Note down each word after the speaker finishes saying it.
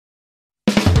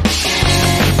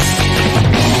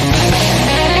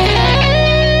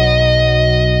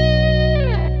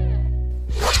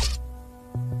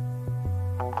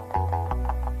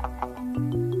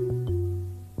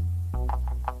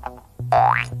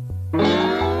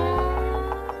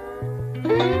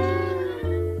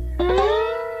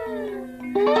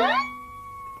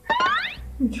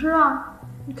吃啊！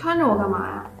你看着我干嘛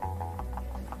呀？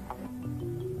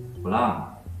不辣，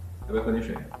要不要喝点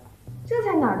水？这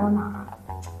才哪儿到哪儿啊！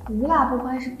无辣不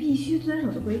欢是必须遵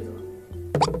守的规则。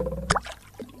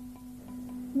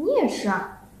你也吃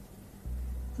啊？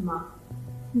怎么？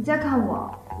你再看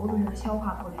我，我可是消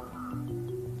化不良了。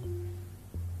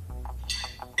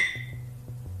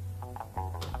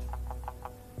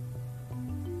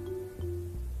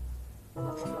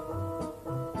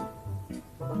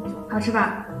好吃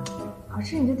吧？好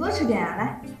吃你就多吃点啊！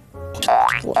来，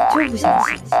我就不相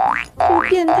信，这个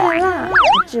变态辣还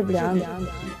治不了你。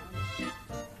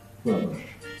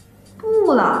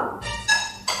不了，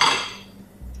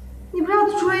你不是要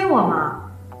追我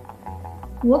吗？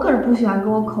我可是不喜欢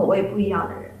跟我口味不一样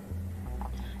的人。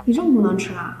你这么不能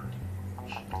吃辣，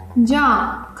你这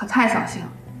样可太扫兴了。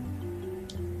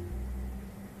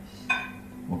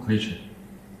我可以吃。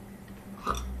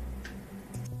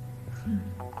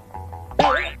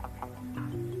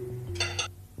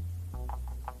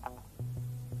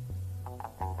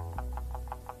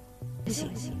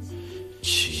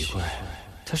奇怪，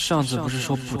他上次不是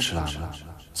说不吃辣吗？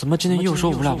怎么今天又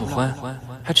说无辣不欢，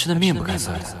还吃得面不改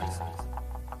色的？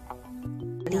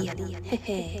厉害，嘿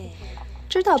嘿，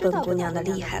知道本姑娘的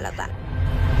厉害了吧？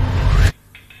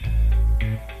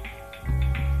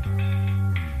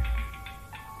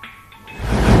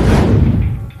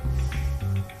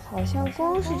好像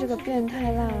光是这个变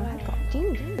态辣还搞定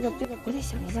了，我得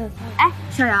想个办法。哎，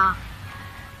小杨，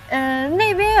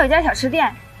那边有家小吃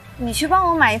店，你去帮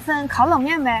我买一份烤冷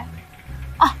面呗。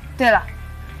哦，对了，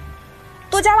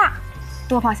多加辣，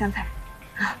多放香菜，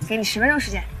啊，给你10分钟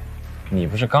时间。你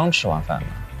不是刚吃完饭吗？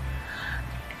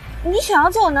你想要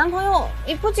做我男朋友，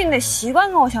你不仅得习惯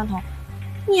跟我相同，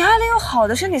你还得有好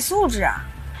的身体素质啊！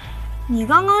你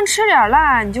刚刚吃点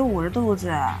辣，你就捂着肚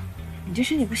子，你这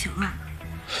身体不行啊！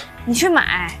你去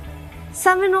买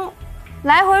，3分钟，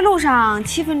来回路上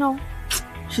7分钟，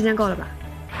时间够了吧？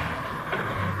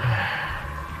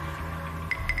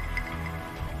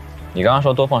你刚刚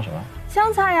说多放什么？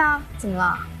香菜呀，怎么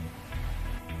了？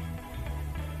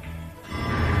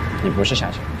你不是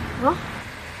夏青。啊？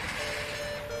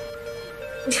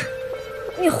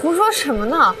你胡说什么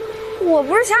呢？我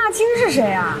不是夏青是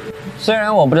谁啊？虽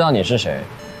然我不知道你是谁，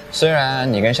虽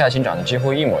然你跟夏青长得几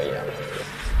乎一模一样，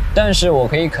但是我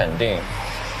可以肯定，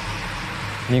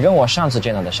你跟我上次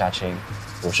见到的夏青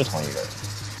不是同一个人。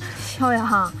肖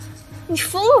阳，你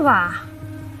疯了吧？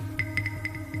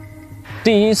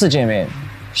第一次见面，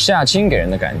夏青给人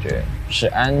的感觉是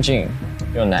安静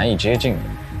又难以接近的。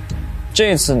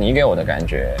这次你给我的感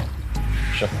觉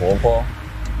是活泼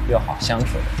又好相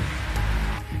处的。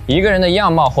一个人的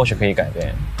样貌或许可以改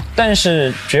变，但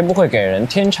是绝不会给人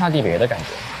天差地别的感觉。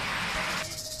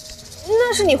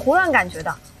那是你胡乱感觉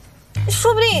的，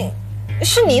说不定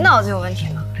是你脑子有问题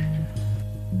呢。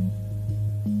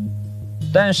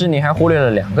但是你还忽略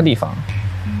了2个地方：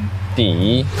第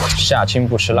一，夏青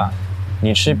不吃辣，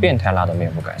你吃变态辣的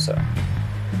面不改色；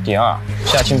第二，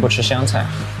夏青不吃香菜，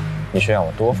你却要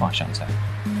我多放香菜。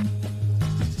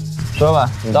说吧，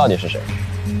你到底是谁？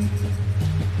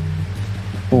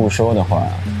不说的话，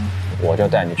我就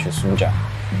带你去苏家，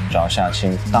找夏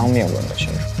青当面问个清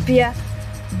楚。别，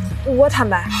我坦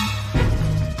白。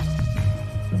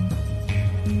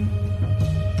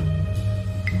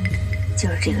就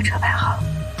是这个车牌号，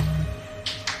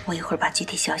我一会儿把具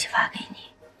体消息发给你。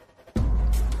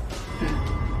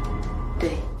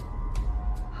对，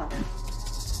好的。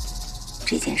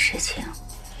这件事情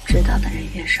知道的人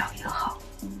越少越好。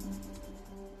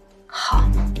好，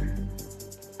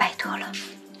拜托了。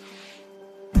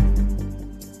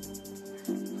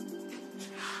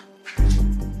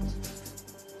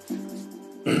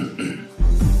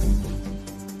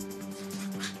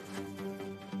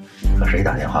和谁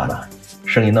打电话呢？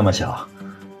声音那么小。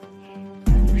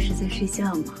你不是在睡觉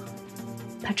吗？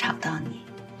怕吵到你。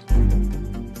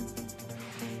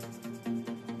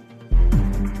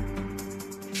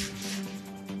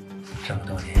这么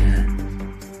多年，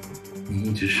你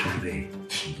一直是一位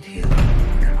体贴的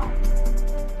老婆。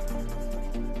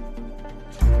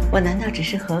我难道只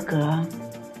是合格，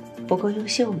不够优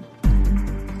秀吗？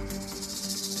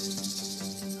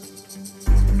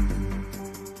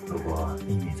如果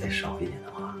秘密再少一点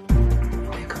的话，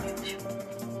我会更优秀。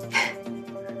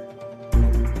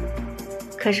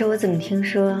可是我怎么听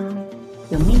说，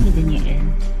有秘密的女人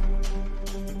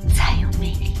才有魅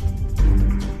力？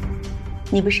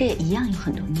你不是也一样有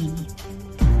很多秘密吗？